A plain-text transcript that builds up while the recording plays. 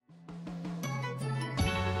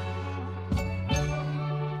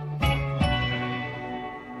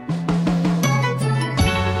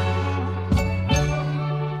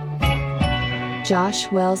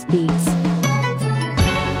Josh Wells Beats.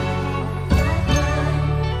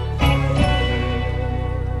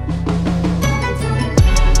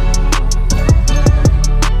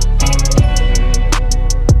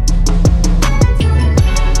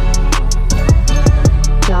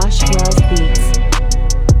 Josh Wells Beats.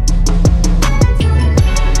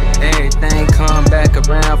 Everything come back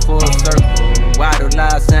around full circle. Why do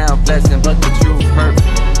lies sound pleasant but the truth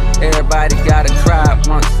hurtful? Everybody gotta cry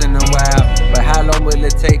once in a while, but how long will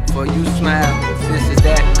it take for you smile? This is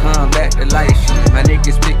that, come back to life shit. My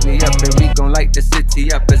niggas pick me up and we gon' light the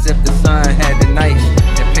city up as if the sun had the night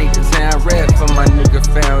shit. And paint the town red for my nigga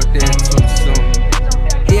found there too soon.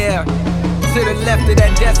 Yeah, to the left of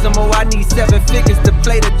that decimal, I need 7 figures to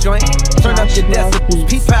play the joint. Turn up the decibels,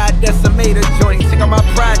 P-Pie decimator joint. Check out my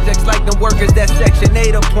projects like the workers that Section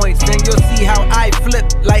 8 points. Then you'll see how I flip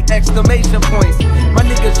like exclamation points. My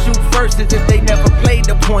niggas shoot first as if they never played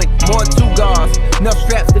the point. More 2 guards, enough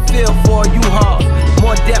straps to fill for you hard.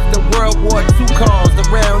 More depth than World War II cars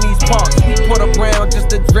around these parks. We put around just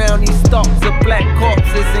to drown these stalks of black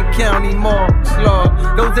corpses in county morgues. Lord,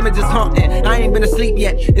 those images haunting. I ain't been asleep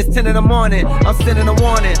yet, it's 10 in the morning. I'm sending a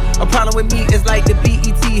warning. A problem with me is like the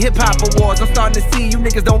BET Hip Hop Awards. I'm starting to see you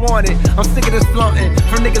niggas don't want it. I'm sick of this flaunting.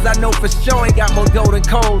 From niggas I know for sure ain't got more dough than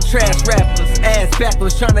cold. Trash rappers, ass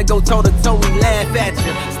backwards, trying to go toe to toe. We laugh at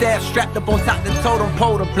you. Staff strapped up on top the totem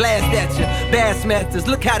pole to blast at you. Bassmasters,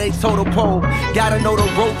 look how they total pole. Gotta know the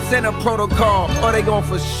ropes and a protocol, or they gon'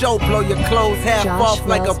 for show blow your clothes half Josh off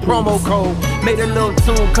like a Wells promo Beats. code. Made a little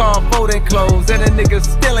tune called Folding Clothes, and a nigga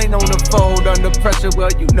still ain't on the fold. Under pressure, well,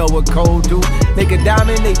 you know what cold do. Make a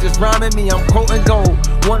diamond, they just rhyming me, I'm quoting gold.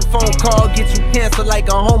 One phone call get you canceled like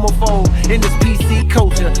a homophobe. In this PC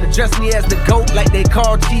culture, address me as the GOAT like they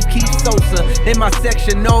call Chief Keef Sosa. In my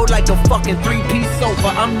section, no, like a fucking 3-piece sofa.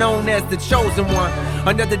 I'm known as the chosen one.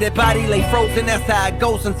 Another dead body lay frozen, that's how it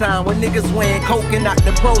goes sometimes. When niggas weighing coke and not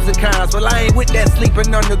the pros and cons. Well, I ain't with that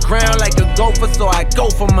sleeping on the ground like a gopher, so I go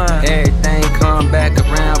for mine. Everything come back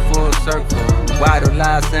around full circle. Why do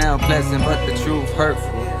lies sound pleasant but the truth hurtful?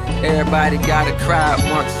 Everybody gotta cry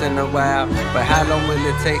once in a while, but how long will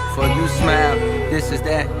it take for you smile? This is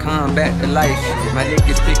that, come back to life shit. My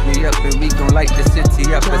niggas pick me up and we gon' light the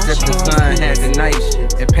city up as if the sun had the night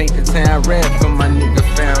shit. And paint the town red for my nigga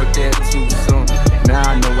found there too soon. Now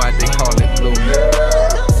I know why they call it blue.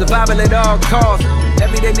 Survival at all costs.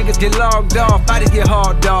 Everyday niggas get logged off, bodies get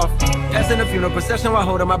hauled off. Passing a funeral procession while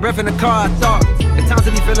holding my breath in the car, I thought the times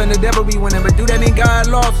to be feeling the devil be winning, but do that mean God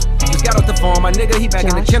lost? Just got off the phone, my nigga, he back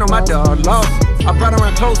in the kennel, my dog lost. I brought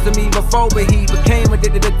around close to me before, but he became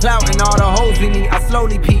addicted to clout and all the hoes we need. I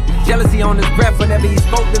slowly peep, jealousy on his breath whenever he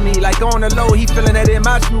spoke to me. Like on the low, he feeling that in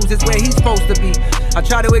my shoes is where he's supposed to be. I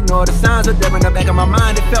try to ignore the signs of death in the back of my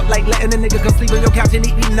mind. It felt like letting a nigga come sleep on your couch and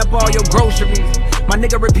eating up all your groceries. My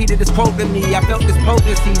nigga repeated this quote to me. I felt this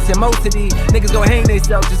potency. Said most of these niggas gon' hang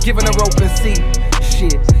themselves just giving a rope and see.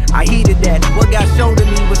 Shit, I heeded that. What got shown to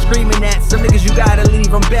me was screaming at some niggas you gotta leave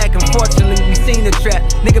them back. Unfortunately, we seen the trap.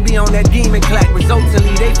 Nigga be on that demon clack.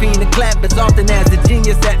 Resultantly, they fiend the clap as often as the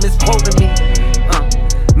genius that misquoted me.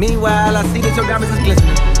 Meanwhile, I see that your diamonds is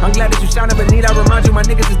glistening. I'm glad that you shining, but need I remind you my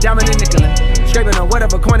niggas is diamond and nickelin'. Scraping on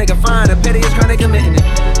whatever coin they can find. The petty is trying to committing it.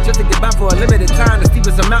 Just to get by for a limited time. The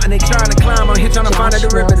steepest a mountain they trying to climb. I'm here trying to find a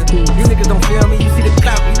derivative. You niggas don't feel me, you see the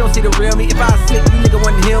clout, you don't see the real me. If I was sick, you nigga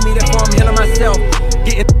wouldn't heal me. Therefore I'm healing myself.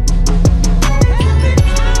 Getting